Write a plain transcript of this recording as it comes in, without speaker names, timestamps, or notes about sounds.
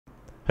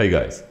Hey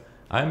guys,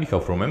 I'm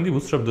Michał from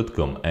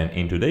mdbootstrap.com, and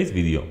in today's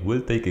video we'll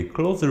take a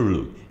closer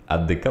look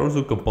at the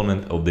carousel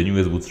component of the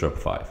newest Bootstrap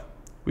 5.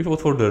 Without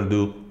further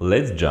ado,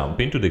 let's jump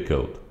into the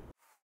code.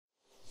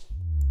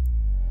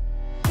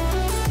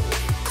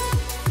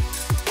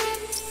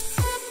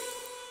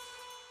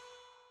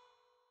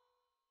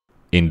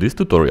 In this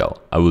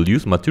tutorial, I will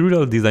use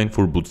Material Design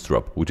for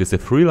Bootstrap, which is a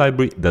free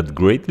library that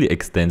greatly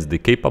extends the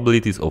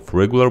capabilities of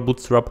regular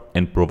Bootstrap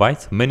and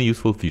provides many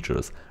useful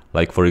features,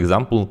 like for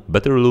example,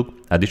 better look,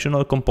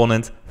 additional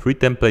components, free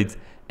templates,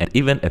 and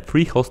even a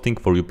free hosting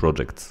for your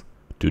projects.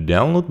 To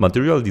download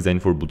Material Design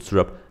for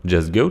Bootstrap,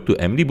 just go to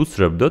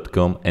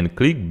mdbootstrap.com and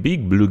click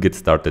big blue Get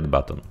Started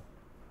button.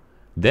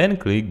 Then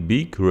click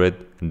big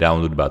red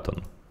Download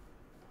button.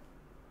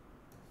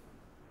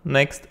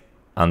 Next,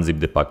 unzip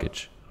the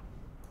package.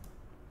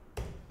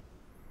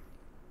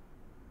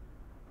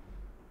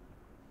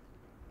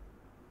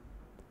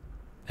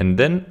 And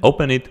then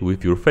open it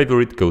with your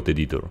favorite code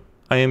editor.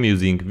 I am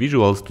using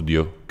Visual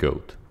Studio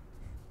Code.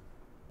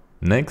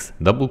 Next,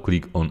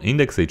 double-click on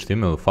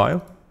index.html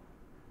file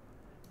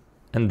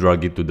and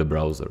drag it to the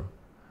browser.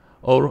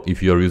 Or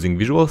if you are using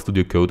Visual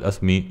Studio Code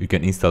as me, you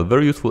can install a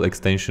very useful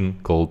extension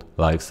called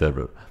Live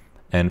Server.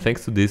 And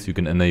thanks to this, you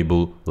can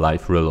enable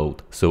live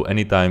reload. So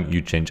anytime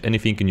you change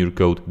anything in your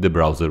code, the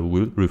browser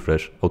will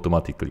refresh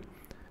automatically.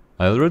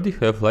 I already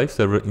have Live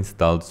Server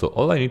installed, so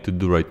all I need to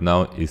do right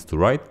now is to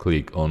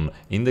right-click on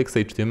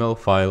index.html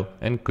file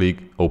and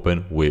click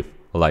Open with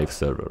Live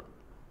Server.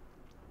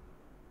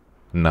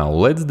 Now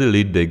let's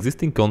delete the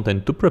existing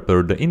content to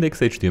prepare the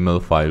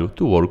index.html file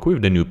to work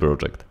with the new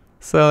project.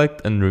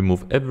 Select and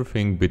remove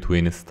everything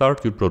between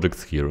Start Your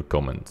Projects Here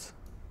comments.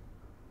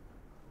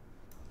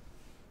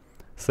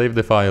 Save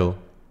the file,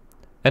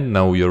 and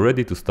now we are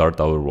ready to start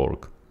our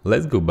work.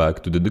 Let's go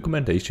back to the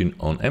documentation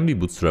on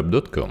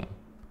mdbootstrap.com.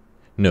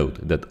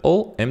 Note that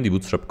all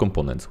mdbootstrap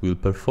components will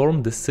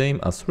perform the same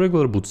as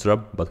regular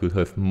Bootstrap, but will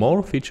have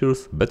more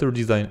features, better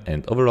design,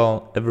 and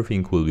overall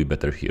everything will be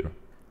better here.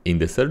 In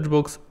the search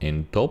box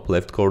in top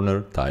left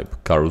corner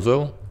type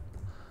Carousel,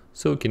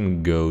 so you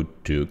can go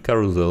to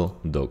Carousel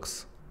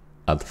docs.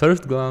 At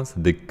first glance,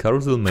 the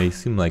carousel may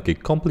seem like a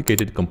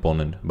complicated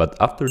component, but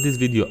after this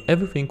video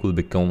everything will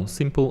become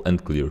simple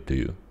and clear to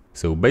you.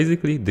 So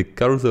basically, the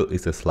carousel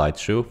is a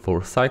slideshow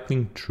for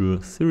cycling through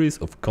a series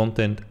of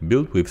content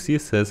built with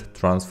CSS,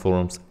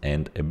 transforms,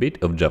 and a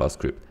bit of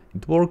JavaScript.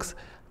 It works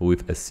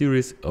with a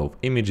series of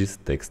images,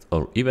 text,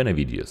 or even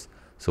videos.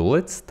 So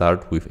let's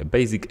start with a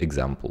basic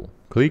example.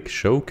 Click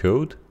Show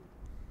Code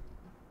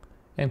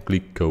and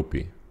click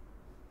Copy.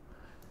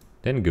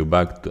 Then go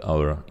back to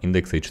our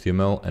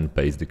index.html and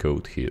paste the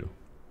code here.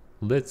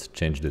 Let's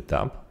change the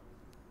tab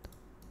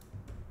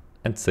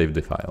and save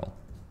the file.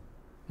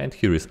 And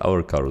here is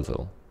our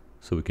carousel.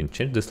 So we can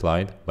change the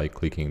slide by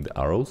clicking the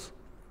arrows,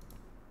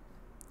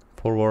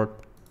 forward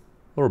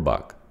or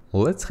back.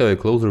 Let's have a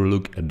closer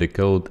look at the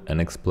code and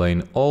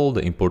explain all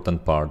the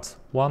important parts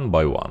one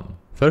by one.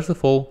 First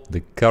of all,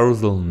 the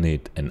carousel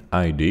needs an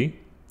ID,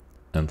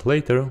 and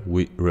later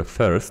we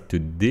refers to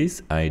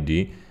this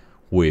ID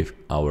with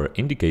our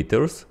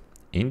indicators.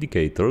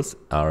 Indicators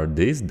are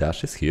these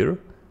dashes here,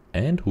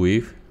 and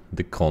with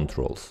the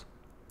controls.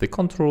 The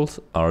controls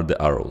are the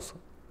arrows.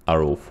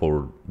 Arrow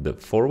for the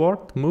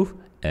forward move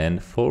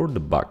and for the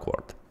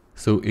backward.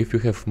 So if you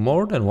have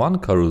more than one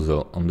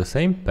carousel on the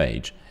same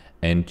page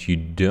and you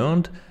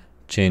don't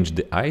change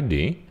the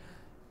ID,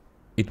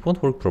 it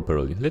won't work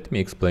properly. Let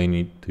me explain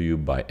it to you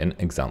by an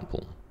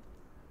example.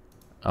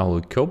 I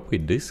will copy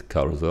this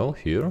carousel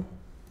here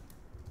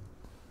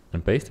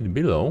and paste it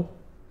below.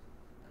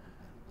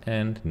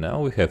 And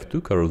now we have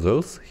two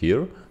carousels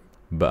here,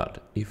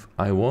 but if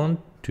I want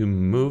to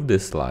move the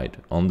slide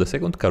on the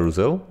second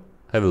carousel,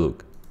 have a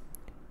look.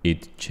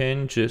 It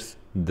changes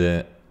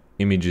the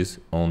images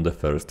on the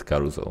first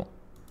carousel.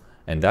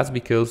 And that's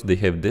because they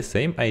have the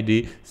same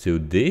ID, so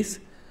this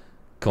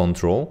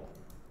control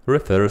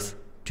refers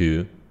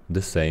to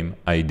the same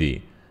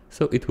ID.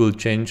 So it will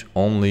change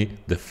only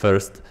the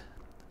first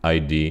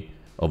ID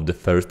of the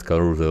first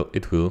carousel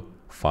it will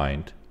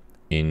find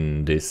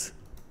in this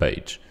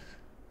page.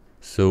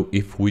 So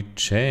if we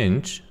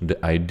change the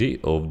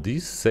ID of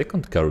this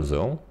second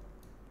carousel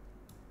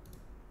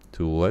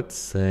to, let's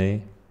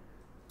say,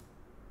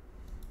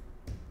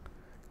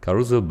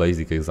 Carousel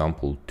basic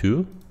example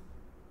 2,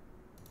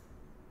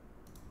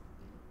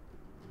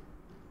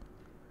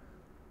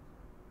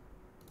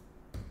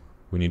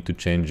 we need to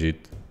change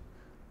it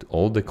to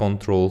all the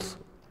controls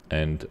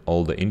and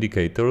all the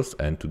indicators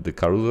and to the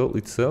carousel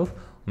itself.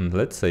 And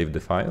let's save the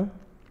file.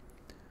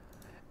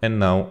 And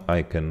now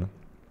I can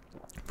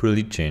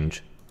freely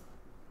change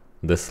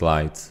the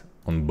slides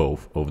on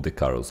both of the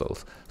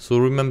carousels. So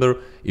remember,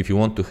 if you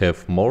want to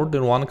have more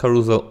than one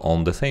carousel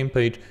on the same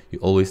page, you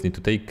always need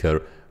to take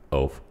care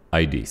of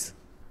IDs.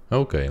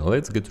 Okay,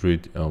 let's get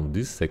rid of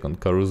this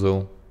second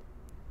carousel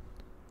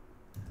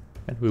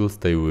and we'll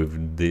stay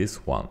with this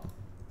one.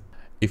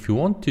 If you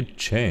want to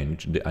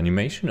change the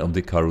animation of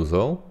the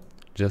carousel,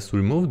 just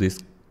remove this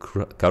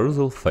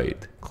carousel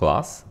fade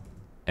class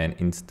and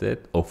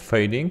instead of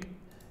fading,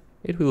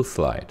 it will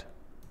slide.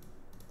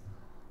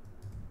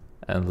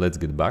 And let's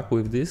get back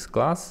with this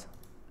class,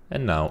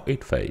 and now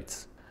it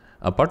fades.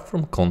 Apart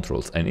from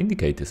controls and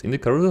indicators, in the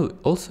carousel we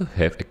also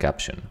have a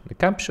caption. The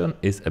caption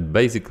is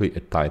basically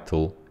a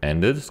title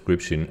and a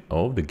description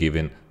of the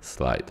given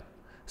slide.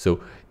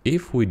 So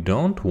if we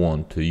don't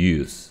want to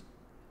use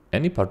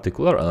any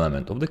particular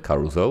element of the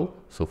carousel,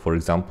 so for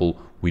example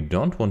we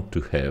don't want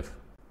to have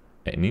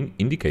any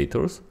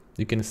indicators,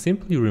 you can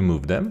simply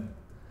remove them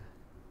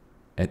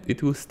and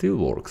it will still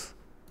works.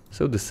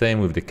 So the same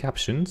with the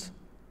captions.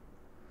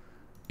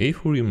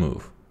 If we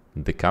remove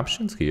the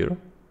captions here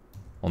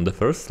on the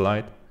first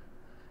slide,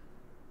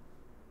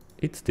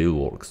 it still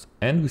works,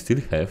 and we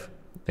still have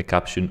a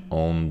caption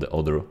on the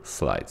other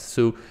slides.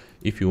 So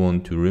if you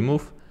want to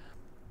remove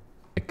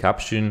a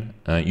caption,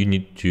 you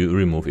need to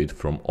remove it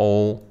from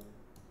all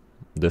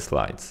the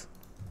slides.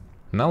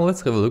 Now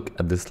let's have a look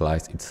at the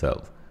slides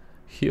itself.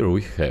 Here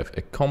we have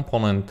a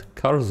component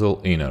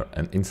carousel inner,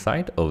 and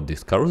inside of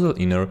this carousel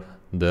inner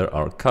there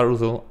are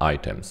carousel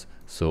items.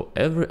 So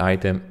every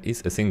item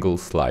is a single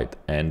slide,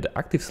 and the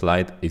active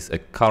slide is a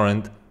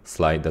current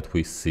slide that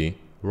we see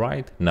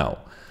right now.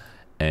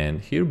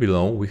 And here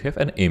below we have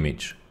an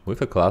image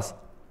with a class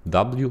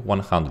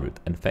W100,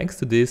 and thanks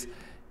to this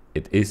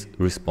it is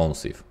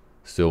responsive.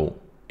 So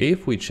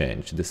if we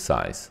change the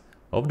size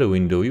of the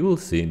window, you will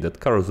see that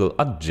carousel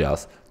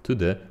adjusts to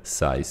the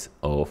size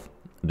of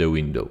the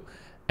window,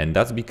 and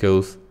that's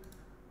because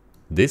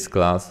this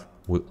class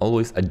will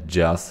always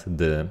adjust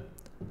the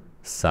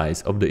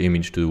size of the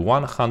image to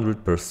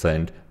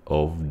 100%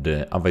 of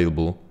the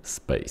available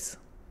space.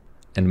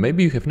 And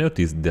maybe you have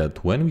noticed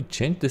that when we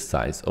change the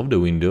size of the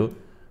window,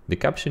 the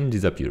caption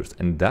disappears,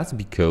 and that's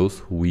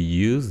because we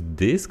use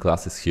these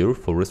classes here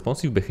for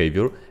responsive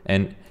behavior,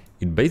 and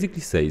it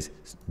basically says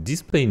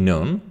display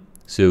none,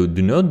 so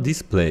do not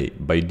display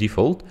by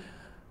default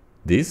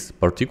this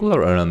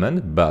particular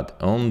element, but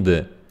on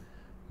the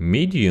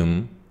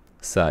medium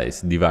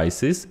size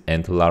devices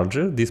and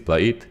larger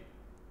display it.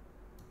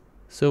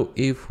 So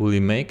if we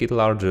make it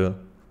larger,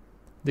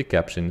 the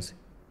captions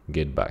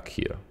get back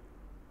here.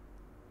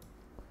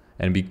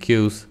 And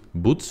because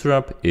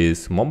Bootstrap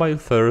is mobile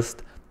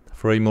first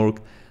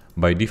framework,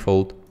 by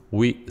default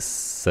we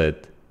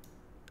set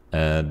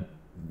a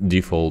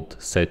default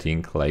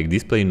setting like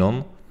display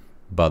none,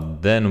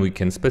 but then we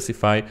can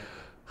specify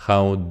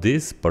how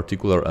this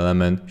particular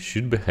element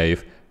should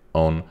behave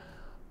on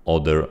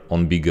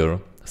bigger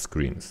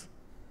screens.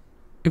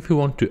 If we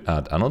want to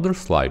add another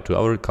slide to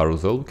our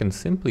carousel, we can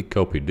simply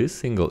copy this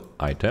single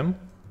item,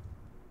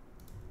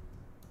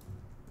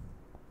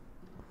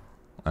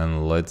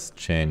 and let's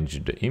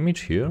change the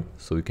image here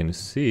so we can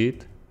see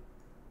it.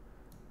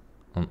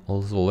 And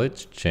also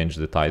let's change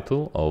the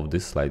title of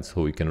this slide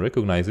so we can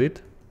recognize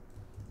it.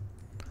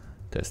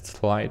 Test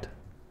slide.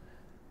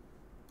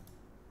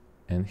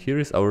 And here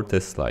is our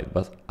test slide,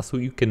 but as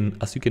you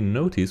can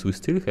notice, we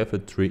still have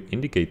 3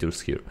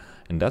 indicators here,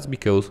 and that's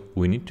because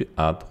we need to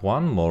add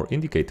one more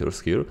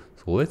indicators here.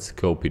 So let's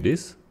copy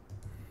this,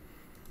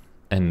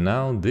 and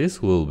now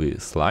this will be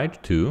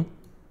slide 2,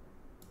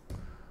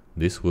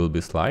 this will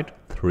be slide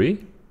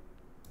 3,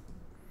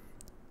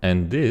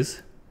 and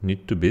this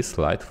need to be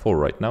slide 4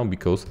 right now,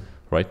 because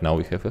right now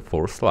we have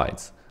 4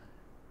 slides,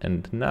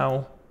 and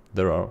now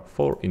there are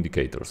 4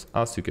 indicators,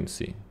 as you can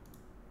see.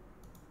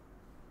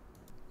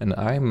 And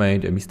I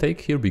made a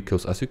mistake here,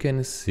 because as you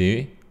can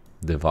see,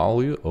 the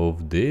value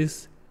of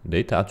this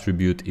data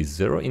attribute is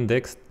 0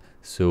 indexed.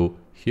 So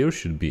here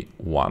should be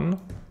 1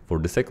 for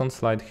the second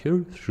slide,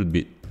 here should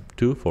be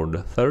 2 for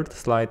the third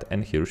slide,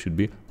 and here should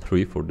be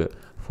 3 for the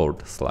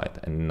fourth slide.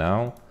 And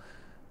now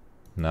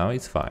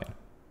it's fine.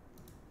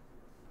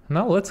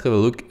 Now let's have a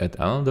look at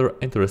another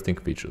interesting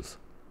features.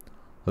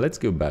 Let's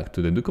go back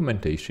to the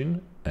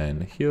documentation,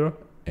 and here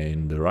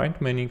in the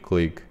right menu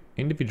click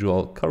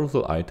individual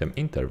carousel item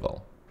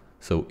interval.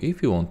 So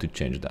if you want to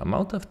change the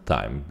amount of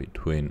time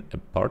between a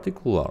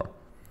particular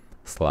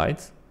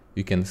slides,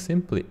 you can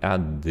simply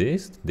add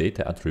this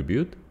data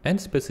attribute and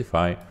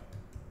specify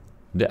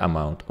the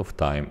amount of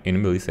time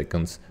in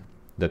milliseconds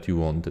that you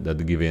want that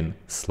the given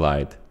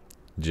slide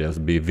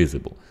just be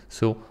visible.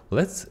 So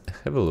let's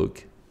have a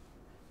look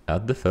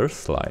at the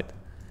first slide,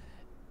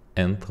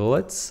 and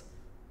let's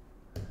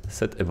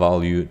set a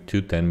value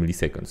to 10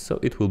 milliseconds. So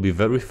it will be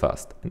very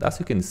fast. And as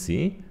you can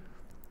see,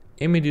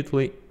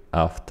 immediately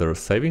after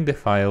saving the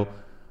file,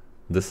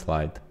 the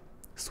slide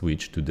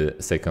switched to the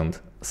second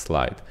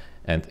slide.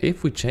 And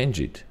if we change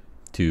it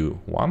to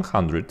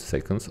 100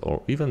 seconds,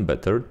 or even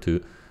better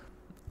to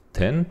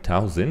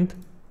 10,000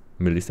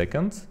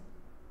 milliseconds,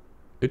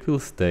 it will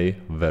stay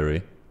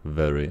very,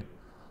 very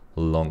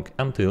long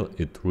until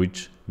it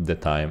reaches the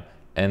time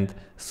and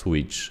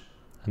switch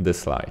the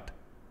slide.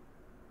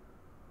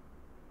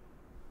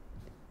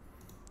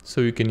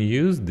 So you can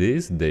use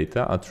this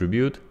data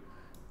attribute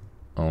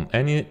on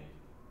any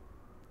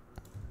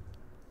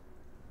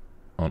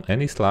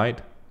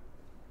slide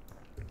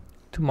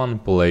to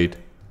manipulate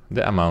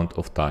the amount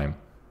of time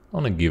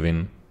on a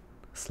given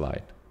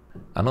slide.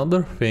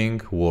 Another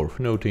thing worth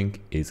noting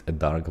is a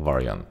dark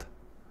variant.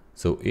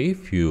 So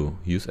if you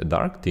use a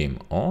dark theme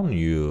on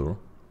your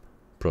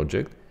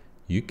project,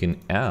 you can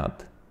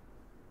add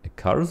a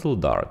Carousel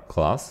dark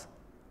class,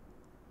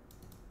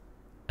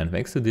 and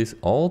thanks to this,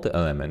 all the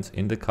elements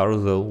in the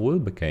carousel will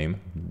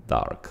become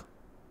dark.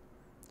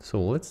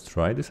 So let's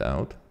try this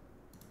out.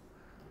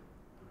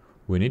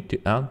 We need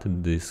to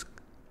add this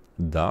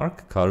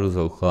dark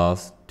carousel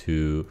class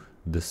to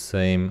the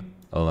same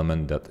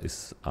element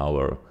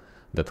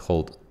that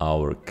hold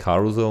our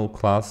carousel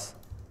class.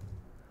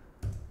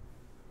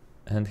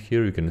 And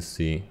here you can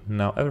see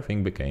now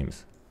everything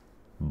becomes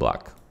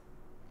black.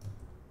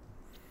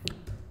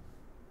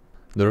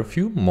 There are a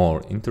few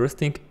more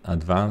interesting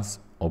advanced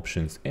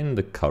options in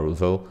the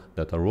carousel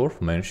that are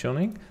worth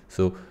mentioning.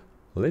 So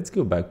let's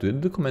go back to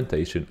the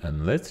documentation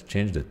and let's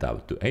change the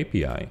tab to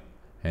API.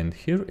 And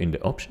here in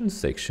the options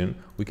section,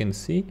 we can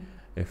see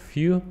a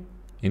few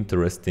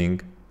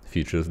interesting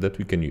features that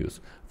we can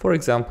use. For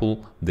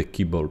example, the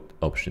keyboard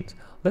options.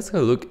 Let's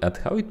have a look at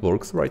how it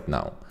works right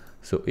now.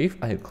 So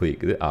if I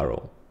click the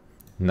arrow,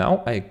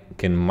 now I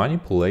can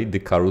manipulate the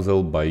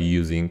carousel by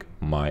using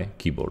my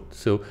keyboard.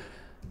 So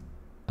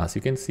as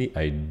you can see,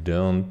 I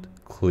don't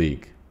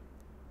click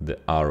the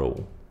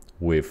arrow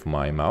with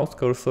my mouse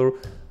cursor.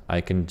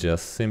 I can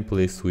just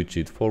simply switch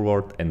it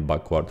forward and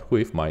backward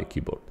with my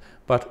keyboard.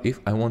 But if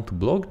I want to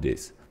block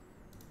this,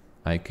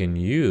 I can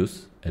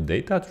use a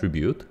data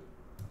attribute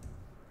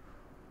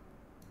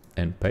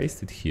and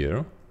paste it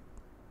here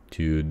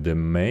to the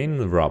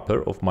main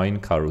wrapper of my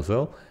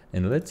carousel,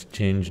 and let's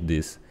change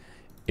this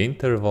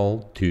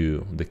interval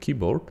to the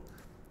keyboard,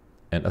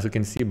 and as you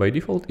can see by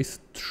default is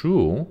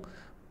true,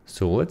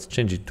 so let's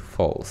change it to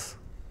false.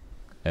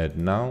 And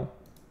now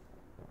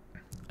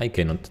I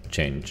cannot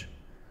change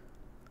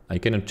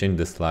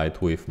the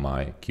slide with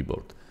my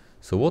keyboard.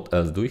 So what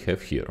else do we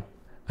have here?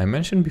 I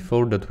mentioned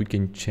before that we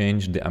can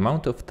change the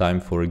amount of time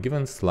for a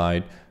given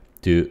slide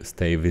to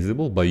stay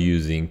visible by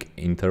using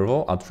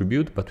interval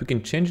attribute, but we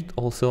can change it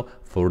also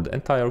for the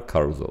entire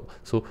carousel.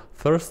 So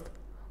first,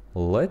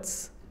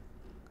 let's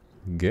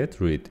get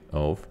rid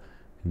of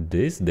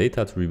this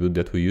data attribute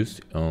that we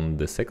used on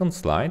the second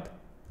slide,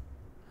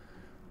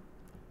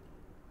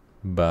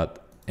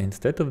 but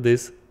instead of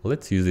this,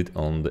 let's use it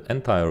on the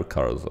entire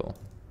carousel.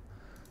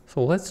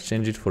 So let's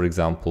change it, for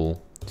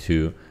example,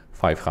 to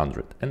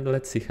 500, and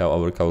let's see how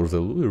our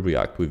carousel will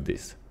react with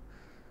this.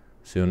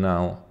 So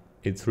now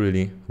it's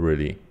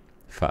really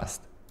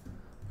fast.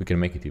 We can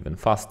make it even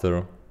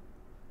faster,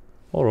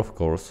 or of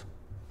course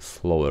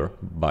slower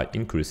by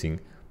increasing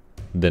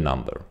the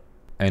number.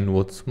 And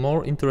what's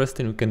more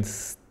interesting, we can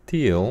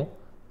still,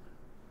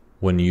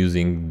 when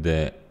using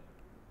the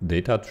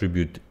data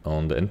attribute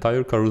on the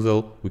entire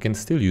carousel, we can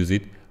still use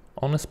it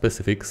on a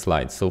specific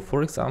slide. So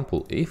for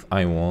example, if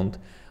I want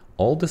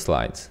all the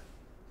slides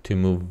to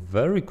move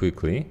very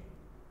quickly,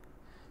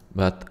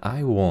 but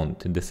I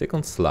want the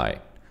second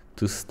slide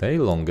to stay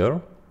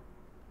longer,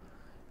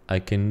 I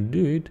can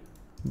do it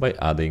by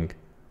adding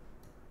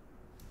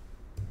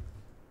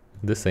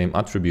the same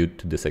attribute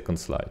to the second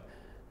slide.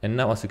 And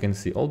now, as you can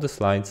see, all the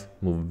slides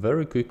move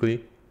very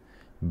quickly,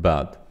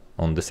 but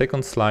on the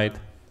second slide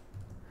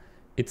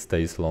it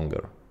stays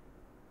longer.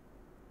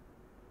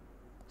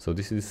 So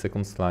this is the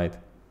second slide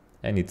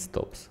and it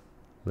stops.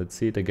 Let's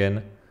see it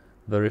again,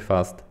 very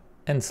fast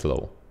and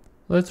slow.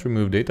 Let's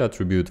remove data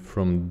attribute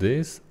from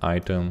this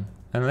item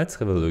and let's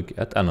have a look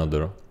at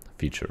another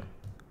feature.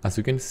 As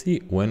you can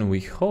see, when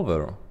we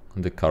hover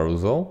on the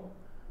carousel,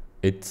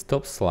 it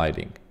stops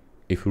sliding.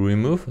 If we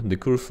remove the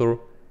cursor,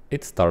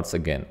 it starts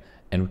again.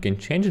 And we can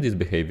change this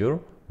behavior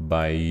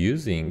by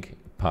using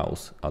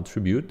pause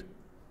attribute.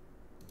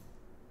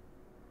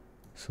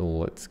 So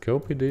let's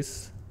copy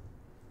this,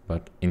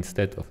 but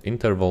instead of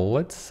interval,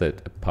 let's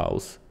set a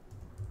pause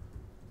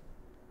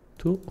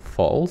to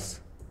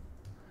false.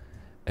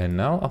 And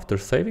now after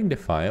saving the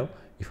file,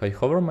 if I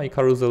hover my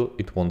carousel,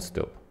 it won't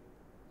stop.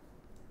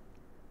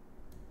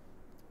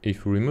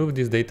 If we remove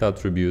this data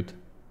attribute,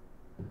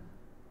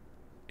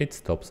 it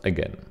stops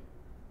again.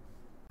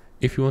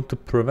 If you want to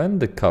prevent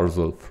the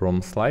carousel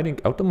from sliding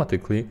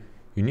automatically,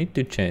 you need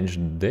to change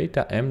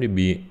data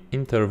MDB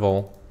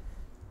interval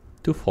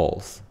to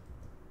false.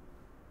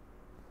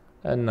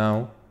 And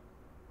now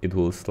it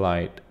will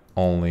slide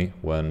only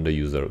when the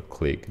user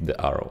clicks the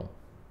arrow.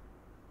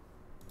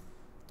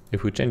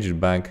 If we change it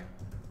back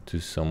to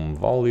some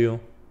value,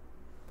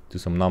 to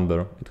some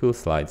number, it will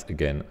slide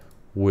again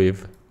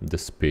with the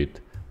speed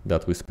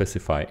that we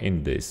specify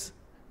in this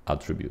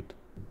attribute.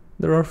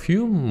 There are a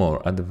few more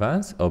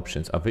advanced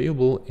options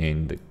available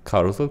in the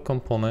carousel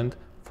component.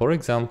 For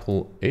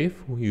example,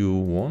 if you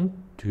want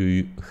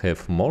to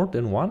have more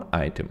than one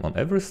item on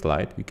every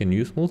slide, you can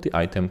use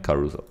multi-item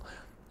carousel.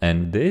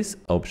 And this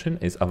option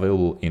is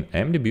available in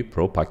MDB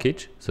Pro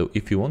package. So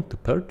if you want to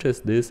purchase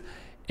this,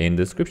 in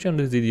the description of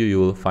this video you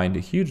will find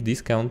a huge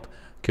discount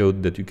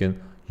code that you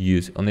can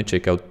use on the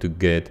checkout to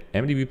get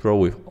MDB Pro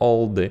with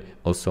all the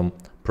awesome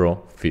Pro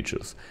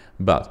features.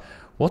 But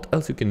what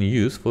else you can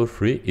use for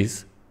free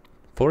is,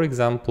 for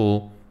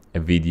example, a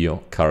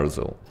video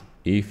carousel.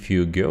 If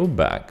you go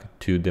back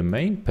to the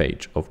main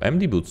page of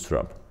MD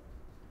Bootstrap,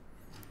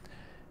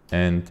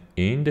 and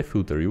in the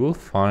footer you will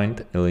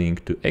find a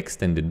link to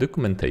extended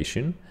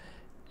documentation,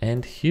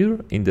 and here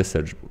in the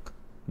search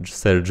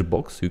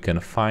box you can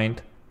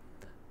find,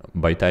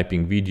 by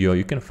typing video,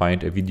 you can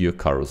find a video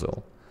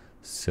carousel.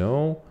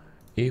 So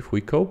if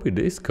we copy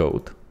this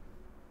code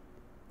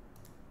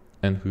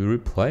and we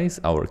replace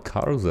our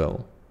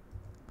carousel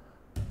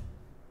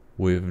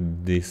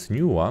with this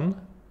new one,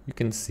 you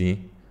can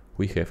see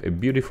we have a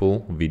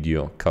beautiful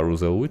video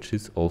carousel, which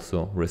is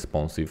also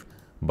responsive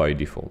by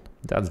default.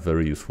 That's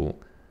very useful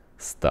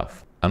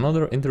stuff.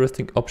 Another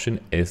interesting option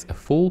is a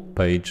full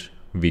page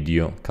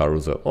video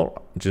carousel,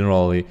 or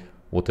generally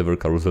whatever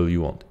carousel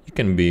you want. You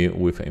can be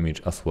with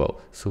image as well.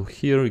 So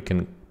here you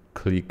can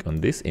click on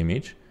this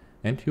image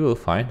and you will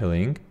find a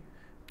link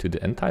to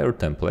the entire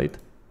template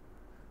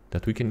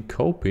that we can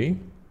copy,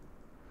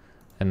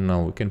 and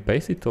now we can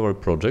paste it to our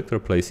project,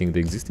 replacing the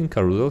existing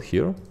carousel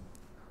here.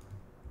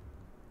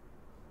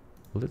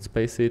 Let's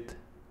paste it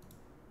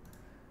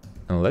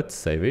and let's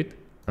save it.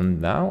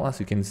 And now, as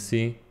you can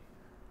see,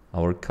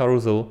 our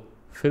carousel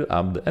fill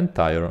up the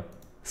entire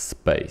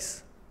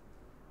space.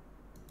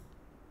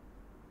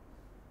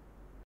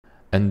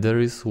 And there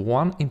is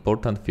one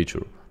important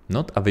feature,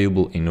 not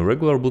available in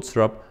regular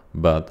Bootstrap,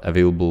 but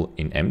available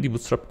in MD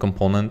Bootstrap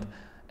component,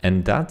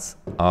 and that's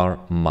our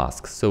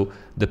masks. So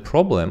the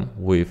problem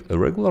with a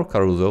regular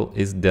carousel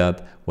is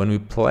that when we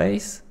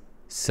place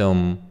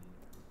some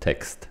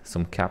text,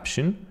 some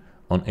caption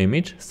on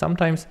image,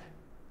 sometimes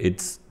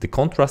the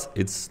contrast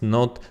is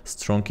not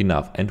strong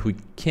enough and we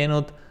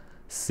cannot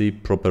see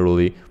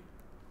properly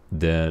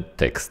the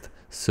text.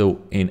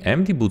 So in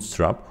MD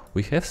Bootstrap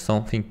we have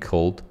something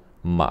called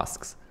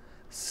masks.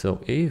 So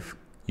if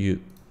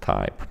you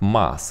type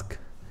mask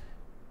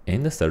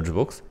in the search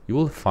box, you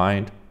will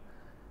find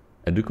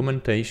a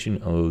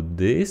documentation of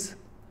these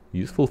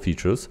useful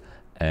features,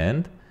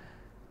 and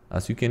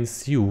as you can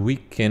see we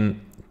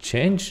can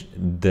change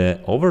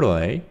the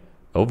overlay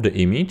of the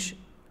image,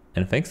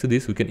 and thanks to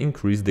this we can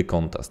increase the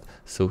contrast.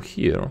 So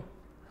here,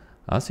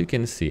 as you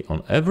can see,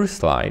 on every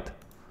slide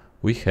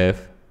we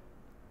have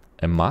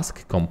a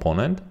mask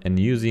component, and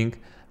using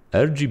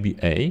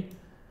RGBA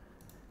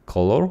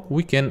color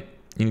we can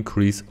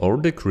increase or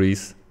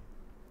decrease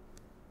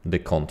the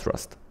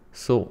contrast.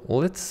 So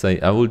let's say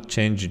I will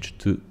change it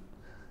to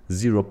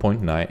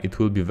 0.9. It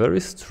will be very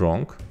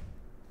strong,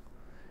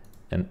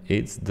 and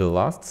it's the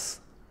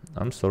last,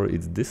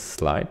 it's this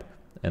slide,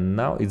 and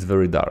now it's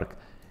very dark.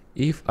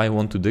 If I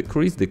want to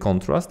decrease the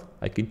contrast,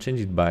 I can change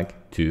it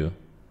back to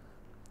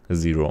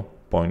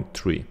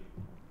 0.3.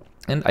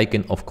 And I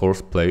can of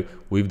course play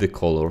with the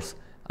colors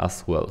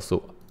as well.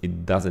 So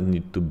it doesn't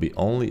need to be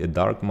only a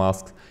dark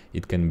mask,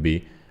 it can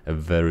be a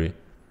very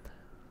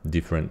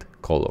different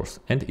colors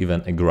and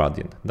even a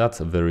gradient.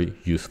 That's a very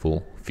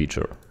useful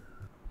feature.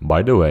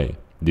 By the way,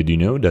 did you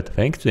know that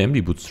thanks to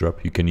MD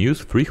Bootstrap you can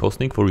use free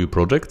hosting for your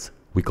projects?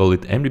 We call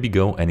it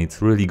MDBGo and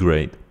it's really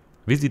great.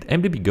 Visit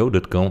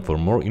mdbgo.com for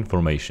more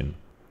information.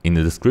 In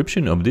the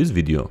description of this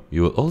video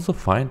you will also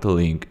find a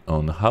link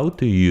on how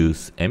to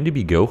use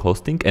MDBGo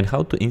hosting and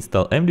how to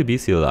install MDB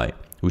CLI,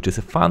 which is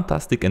a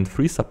fantastic and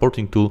free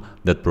supporting tool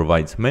that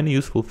provides many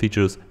useful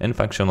features and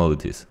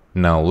functionalities.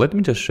 Now let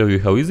me just show you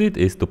how easy it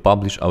is to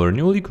publish our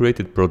newly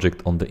created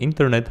project on the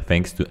internet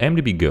thanks to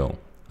MDBGo.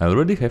 I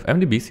already have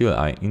MDB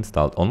CLI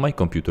installed on my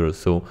computer,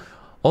 so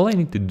all I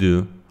need to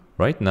do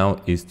right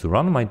now is to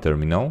run my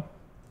terminal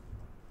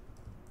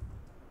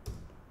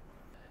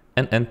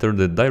and enter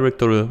the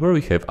directory where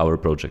we have our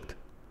project.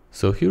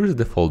 So here is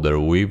the folder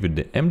with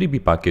the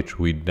MDB package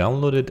we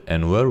downloaded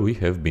and where we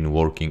have been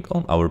working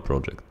on our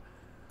project.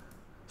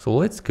 So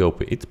let's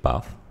copy its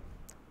path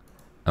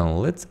and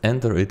let's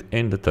enter it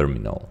in the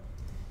terminal.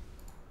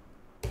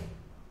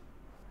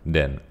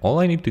 Then all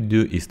I need to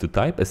do is to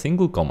type a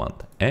single command,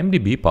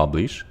 mdb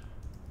publish,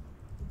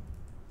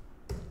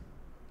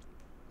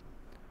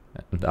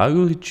 and I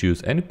will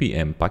choose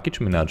npm package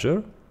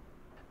manager,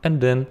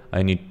 and then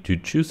I need to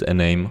choose a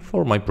name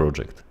for my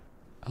project.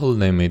 I will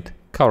name it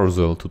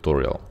Carousel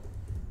Tutorial.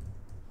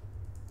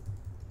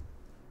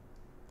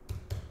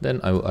 Then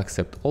I will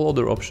accept all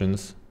other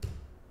options,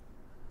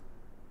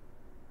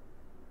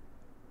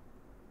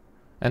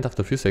 and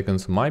after a few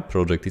seconds my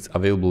project is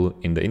available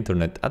in the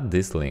internet at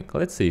this link.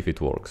 Let's see if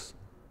it works.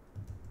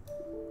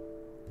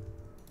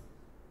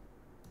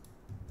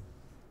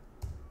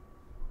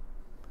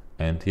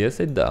 And yes,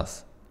 it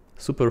does.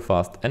 Super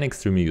fast and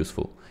extremely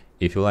useful.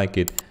 If you like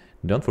it,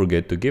 don't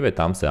forget to give a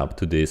thumbs up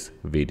to this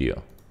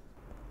video.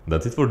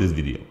 That's it for this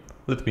video.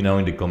 Let me know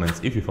in the comments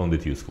if you found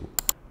it useful.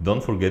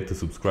 Don't forget to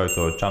subscribe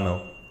to our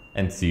channel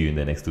and see you in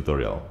the next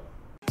tutorial.